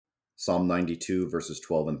Psalm 92, verses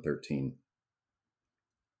 12 and 13.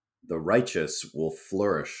 The righteous will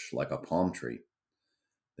flourish like a palm tree.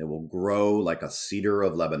 They will grow like a cedar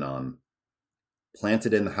of Lebanon.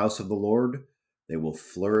 Planted in the house of the Lord, they will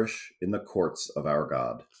flourish in the courts of our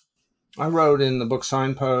God. I wrote in the book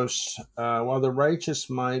Signposts, while the righteous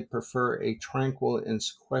might prefer a tranquil and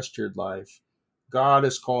sequestered life, God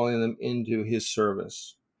is calling them into his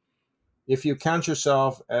service. If you count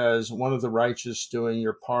yourself as one of the righteous doing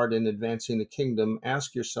your part in advancing the kingdom,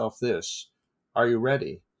 ask yourself this: are you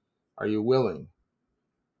ready? Are you willing?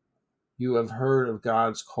 You have heard of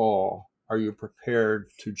God's call. Are you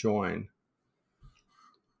prepared to join?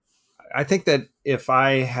 I think that if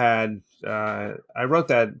I wrote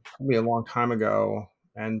that probably a long time ago,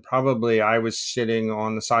 and probably I was sitting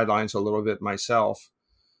on the sidelines a little bit myself.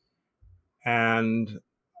 And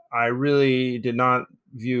I really did not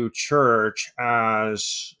view church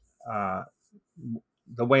as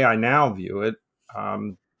the way I now view it,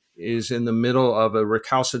 is in the middle of a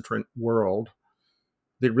recalcitrant world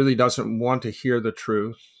that really doesn't want to hear the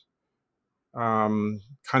truth. Kind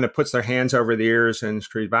of puts their hands over the ears and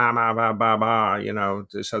screams, bah, bah, bah, bah, bah,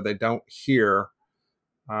 so they don't hear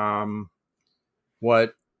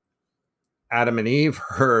what Adam and Eve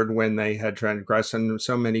heard when they had transgressed. And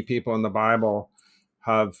so many people in the Bible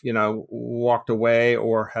have, walked away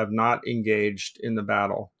or have not engaged in the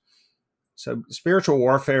battle. So spiritual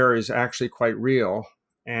warfare is actually quite real.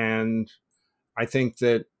 And I think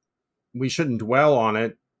that we shouldn't dwell on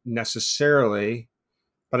it necessarily.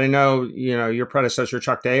 But I know, your predecessor,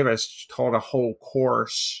 Chuck Davis, taught a whole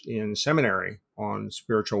course in seminary on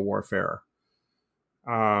spiritual warfare.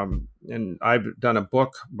 And I've done a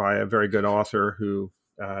book by a very good author who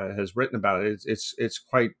has written about it. It's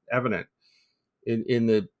quite evident in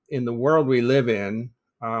the world we live in,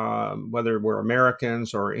 whether we're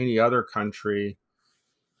Americans or any other country.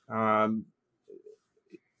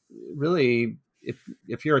 Really,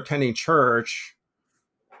 if you're attending church,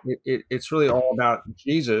 it's really all about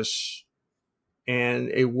Jesus and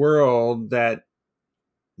a world that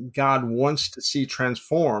God wants to see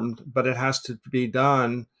transformed, but it has to be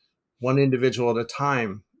done one individual at a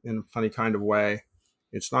time in a funny kind of way.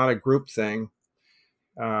 It's not a group thing.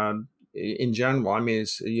 In general, I mean,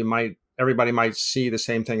 everybody might see the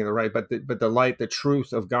same thing in the right, but the light, the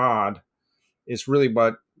truth of God is really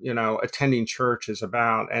what, attending church is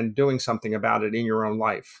about, and doing something about it in your own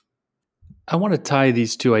life. I want to tie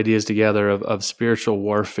these two ideas together of spiritual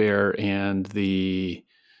warfare and the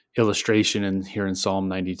illustration here in Psalm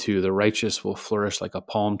 92. The righteous will flourish like a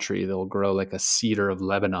palm tree. They'll grow like a cedar of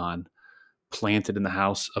Lebanon, planted in the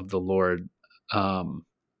house of the Lord.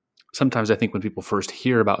 Sometimes I think when people first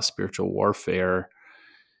hear about spiritual warfare,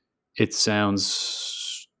 it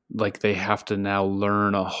sounds like they have to now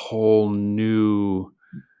learn a whole new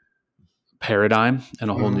paradigm and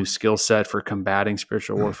a whole new skill set for combating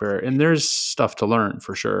spiritual warfare. And there's stuff to learn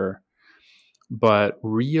for sure. But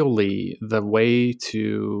really, the way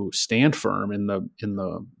to stand firm in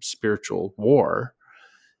the spiritual war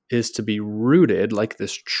is to be rooted like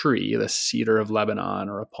this tree, the cedar of Lebanon,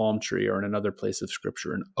 or a palm tree, or in another place of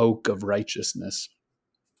Scripture, an oak of righteousness.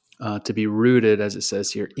 To be rooted, as it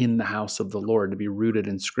says here, in the house of the Lord, to be rooted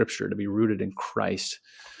in Scripture, to be rooted in Christ,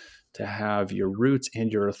 to have your roots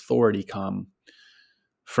and your authority come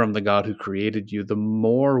from the God who created you. The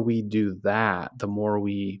more we do that, the more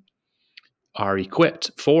we are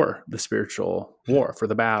equipped for the spiritual war, for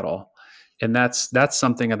the battle. And that's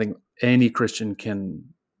something I think any Christian can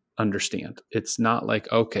understand. It's not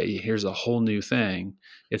like, okay, here's a whole new thing.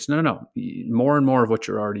 It's no, more and more of what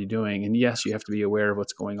you're already doing. And yes, you have to be aware of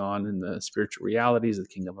what's going on in the spiritual realities of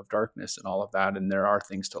the kingdom of darkness and all of that. And there are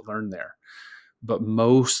things to learn there. But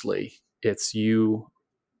mostly it's you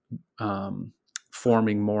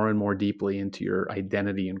forming more and more deeply into your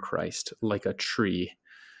identity in Christ, like a tree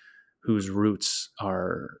whose roots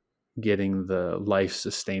are getting the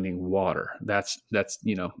life-sustaining water. That's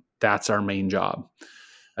our main job.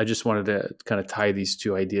 I just wanted to kind of tie these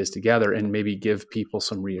two ideas together and maybe give people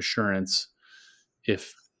some reassurance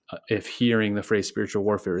if hearing the phrase spiritual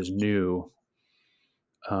warfare is new.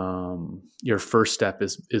 Your first step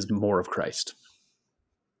is more of Christ.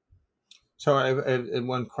 So I have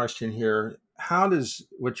one question here. How does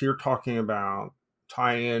what you're talking about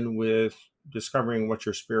tie in with discovering what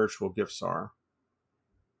your spiritual gifts are?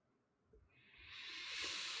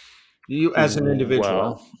 You as an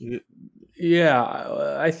individual. Yeah,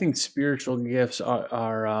 I think spiritual gifts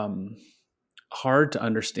are hard to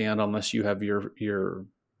understand unless you have your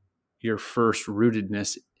first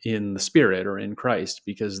rootedness in the Spirit or in Christ,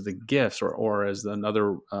 because the gifts, or as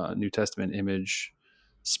another New Testament image,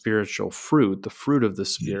 spiritual fruit, the fruit of the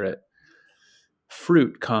Spirit,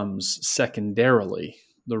 fruit comes secondarily.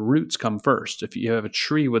 The roots come first. If you have a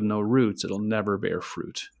tree with no roots, it'll never bear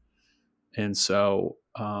fruit. And so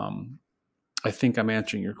I think I'm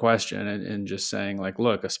answering your question and just saying, like,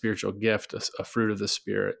 look, a spiritual gift, a fruit of the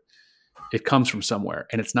Spirit, it comes from somewhere,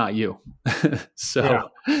 and it's not you. So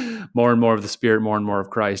more and more of the Spirit, more and more of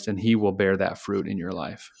Christ, and he will bear that fruit in your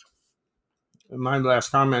life. My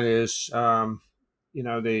last comment is,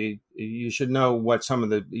 you should know what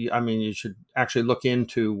you should actually look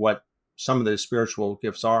into what some of the spiritual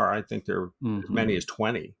gifts are. I think there are as many as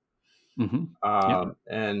 20.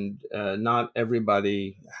 And not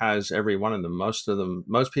everybody has every one of them.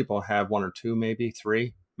 Most people have one or two, maybe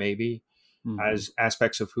three, maybe, as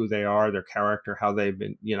aspects of who they are, their character, how they've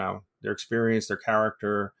been, their experience, their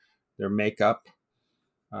character, their makeup.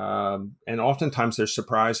 And oftentimes they're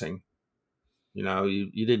surprising.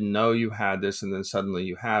 You didn't know you had this, and then suddenly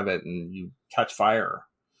you have it and you catch fire.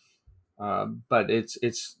 But it's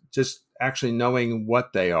just actually knowing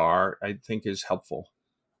what they are, I think, is helpful.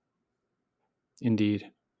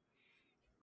 Indeed.